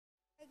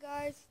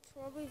guys, it's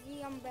Robbie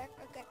V. I'm back.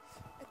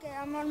 Okay,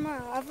 I'm on my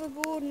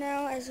hoverboard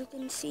now, as you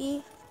can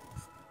see.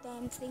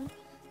 Damn thing.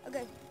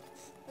 Okay,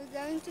 we're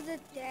going to the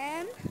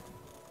dam.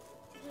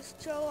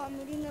 Just chill. I'm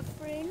meeting a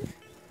friend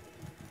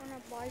on a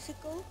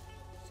bicycle,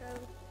 so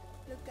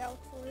look out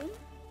for him.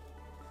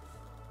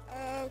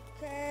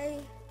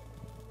 Okay,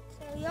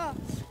 so yeah,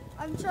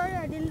 I'm sorry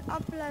I didn't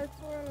upload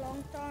for a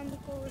long time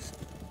because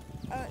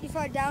if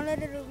I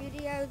downloaded a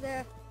video,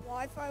 the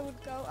Wi-Fi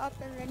would go up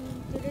and then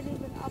you didn't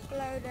even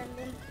upload, and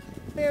then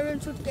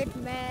parents would get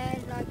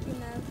mad, like, you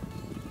know.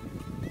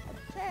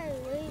 Okay,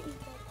 where is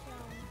that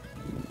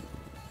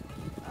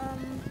town?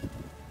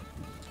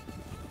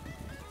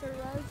 The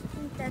road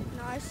isn't that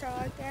nice, so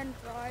I can't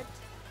ride.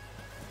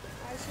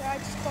 So I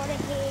just got a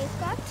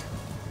haircut.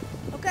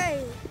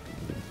 Okay,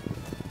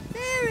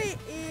 there it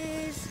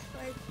is.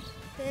 Wait,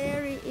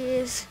 there it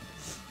is.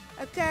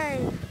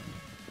 Okay.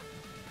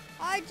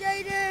 Hi,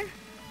 Jaden.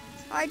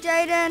 Hi,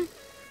 Jaden.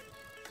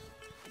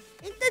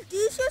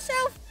 Introduce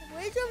yourself.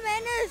 Where's your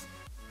manners?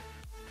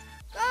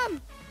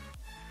 Come.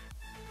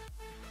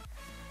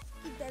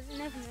 He doesn't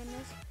have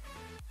manners.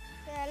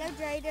 Okay, hello,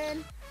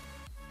 Jaden.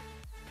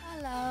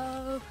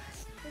 Hello.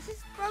 This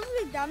is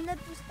probably dumb that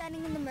we're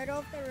standing in the middle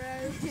of the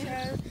road.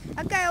 So,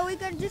 okay,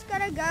 we're just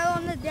gonna go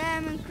on the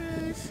dam and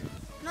cruise.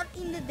 Not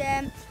in the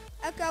dam.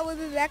 Okay, we'll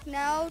be back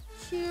now.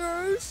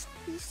 Cheers.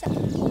 Peace out.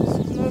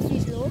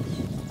 Murphy's Law.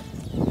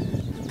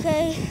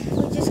 Okay,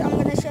 I'm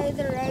gonna show you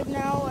the road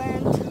now,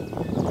 and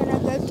I'm gonna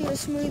go to a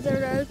smoother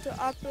road to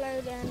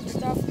upload and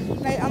stuff.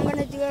 I'm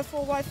gonna do a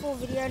 4x4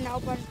 video now,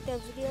 but the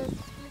video is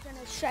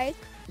gonna shake.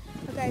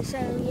 Okay, so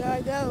here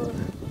I go.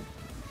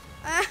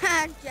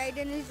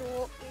 Jaden is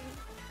walking.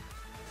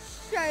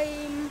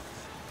 Shame.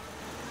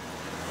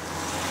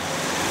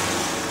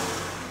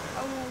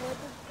 Oh my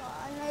god,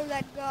 I know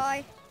that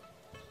guy.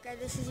 Okay,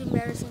 this is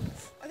embarrassing.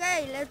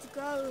 Okay, let's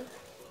go.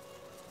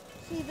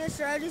 See, this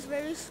road is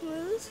very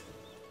smooth.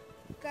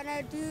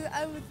 Gonna do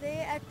over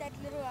there at that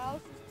little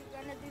house.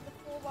 We're gonna do the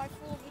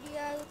 4x4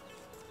 video,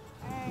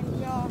 and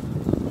yeah,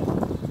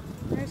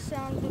 that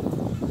sounds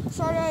good.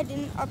 Sorry I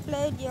didn't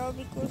upload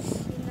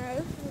because you know,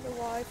 with the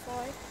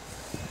Wi-Fi.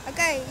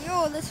 Okay,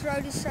 yo, this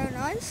road is so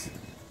nice.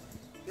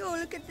 Yo,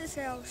 look at this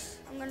house.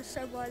 I'm gonna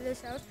stop by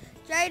this house.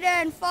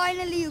 Jaden,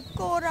 finally you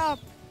caught up.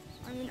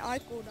 I mean, I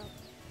caught up.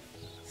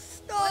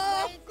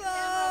 Stalkers!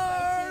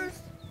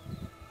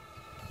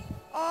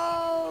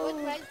 Oh.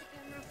 What way is the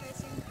camera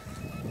facing?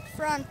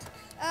 Front.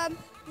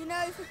 You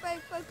know, if you play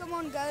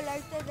Pokemon Go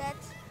later,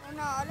 oh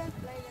no, I don't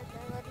play that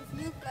though, but if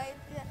you play it,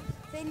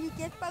 then you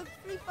get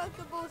free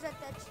Pokeballs at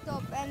that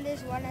stop, and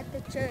there's one at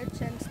the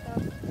church and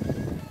stuff.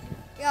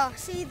 Yeah,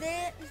 see,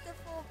 there is the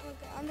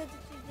under the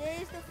tree,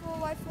 there is the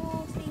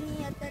 4x4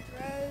 thingy at that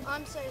road.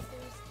 I'm so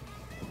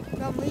thirsty.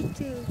 Yeah, me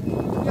too.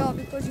 Yeah,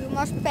 because you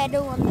must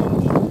pedal on that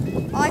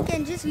thing. I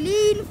can just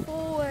lean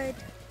forward.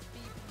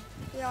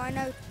 Yeah, I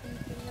know.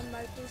 The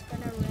motor's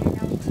gonna run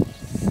out.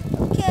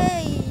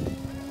 Okay.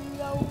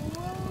 Whoa.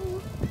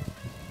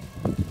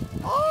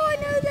 Oh, I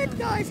know that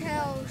guy's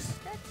house.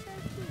 That's so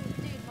cool.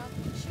 Dude, my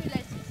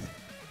shoelaces.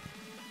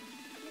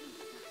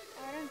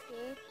 I don't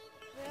care.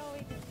 Where are we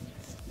going?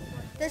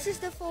 This is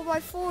the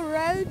 4x4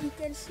 road. You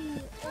can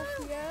see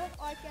off here.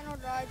 I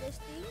cannot ride this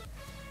thing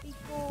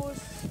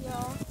because,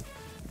 yeah,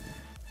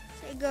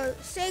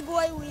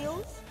 Segway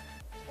wheels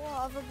or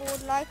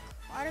hoverboard, like,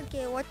 I don't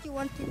care what you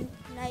want to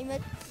name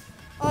it.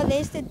 Oh,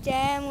 there's the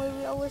dam where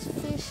we always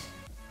fish.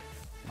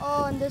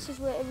 Oh, and this is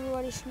where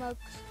everybody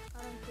smokes.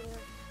 I don't care.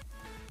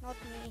 Not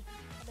me.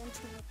 I don't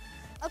smoke.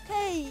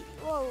 Okay.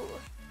 Whoa.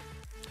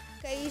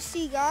 Okay, you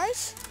see,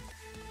 guys.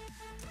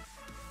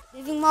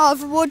 Leaving my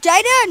hoverboard.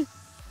 Jaden!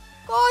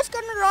 Car's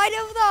gonna ride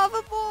over the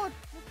hoverboard.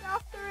 Look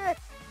after it.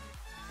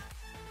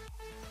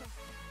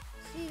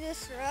 See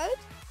this road?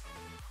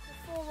 The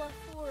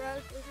 4x4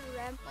 road. There's a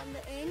ramp on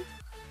the end.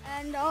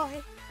 And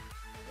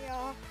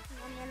yeah,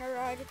 I'm gonna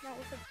ride it now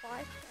with a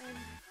bike and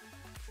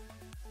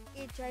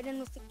get Jaden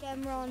with the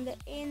camera on the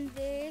end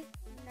there.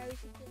 Now you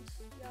can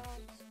see, yeah.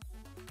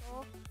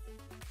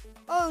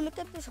 Oh, look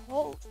at this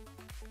hole.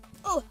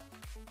 Oh,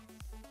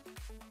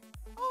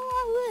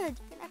 my word!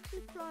 You can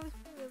actually climb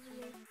through over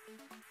there.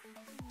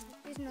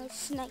 There's no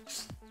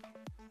snakes.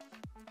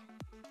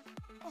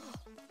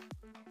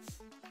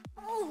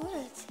 Oh,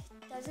 word!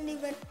 It doesn't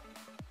even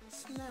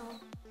smell.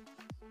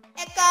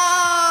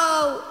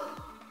 Echo!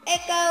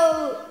 Echo!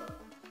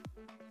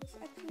 It's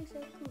actually so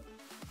cool.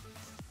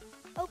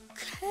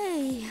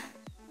 Okay.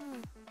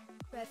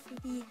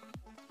 Graffiti.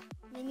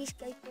 Mini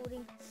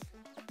skateboarding.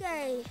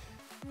 Okay.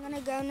 I'm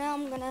gonna go now.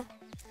 I'm gonna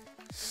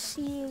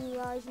see you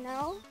guys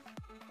now.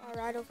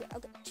 Alright, okay.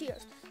 Okay,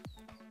 cheers.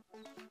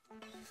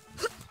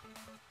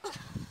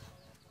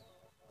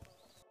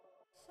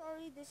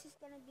 Sorry, this is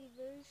gonna be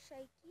very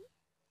shaky.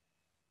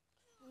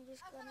 I'm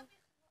just gonna...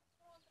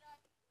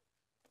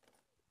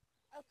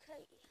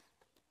 Okay.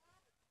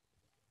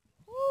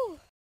 Woo!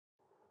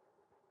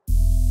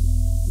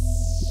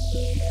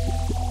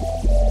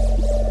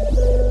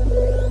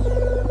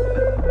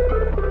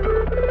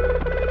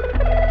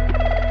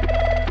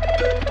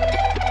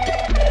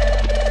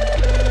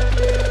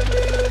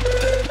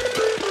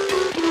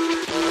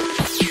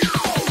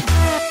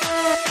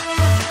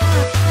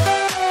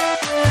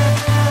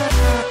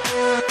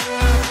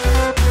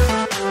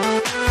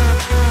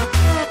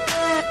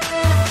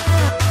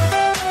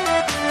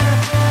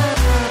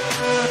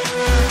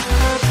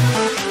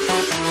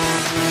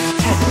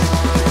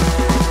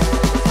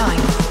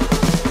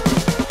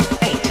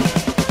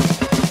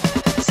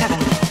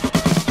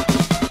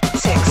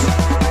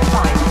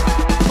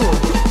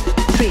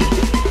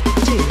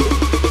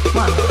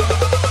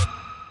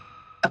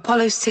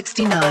 Apollo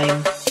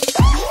 69.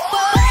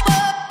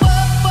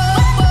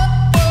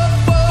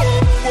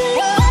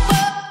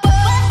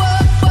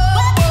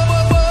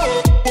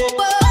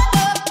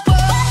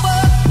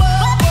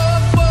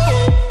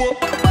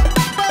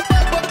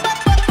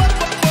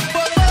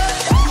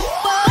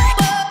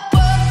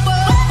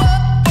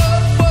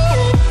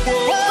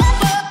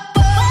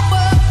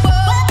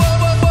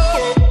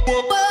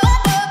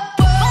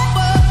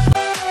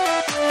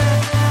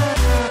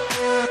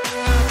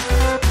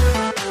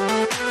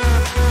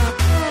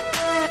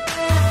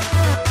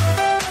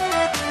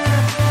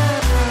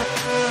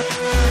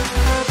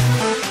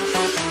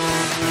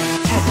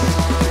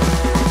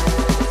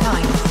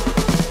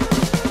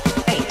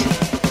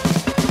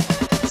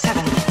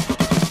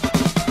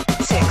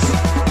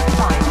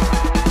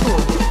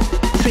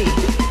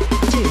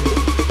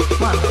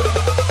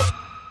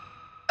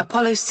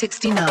 Apollo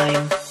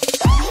 69.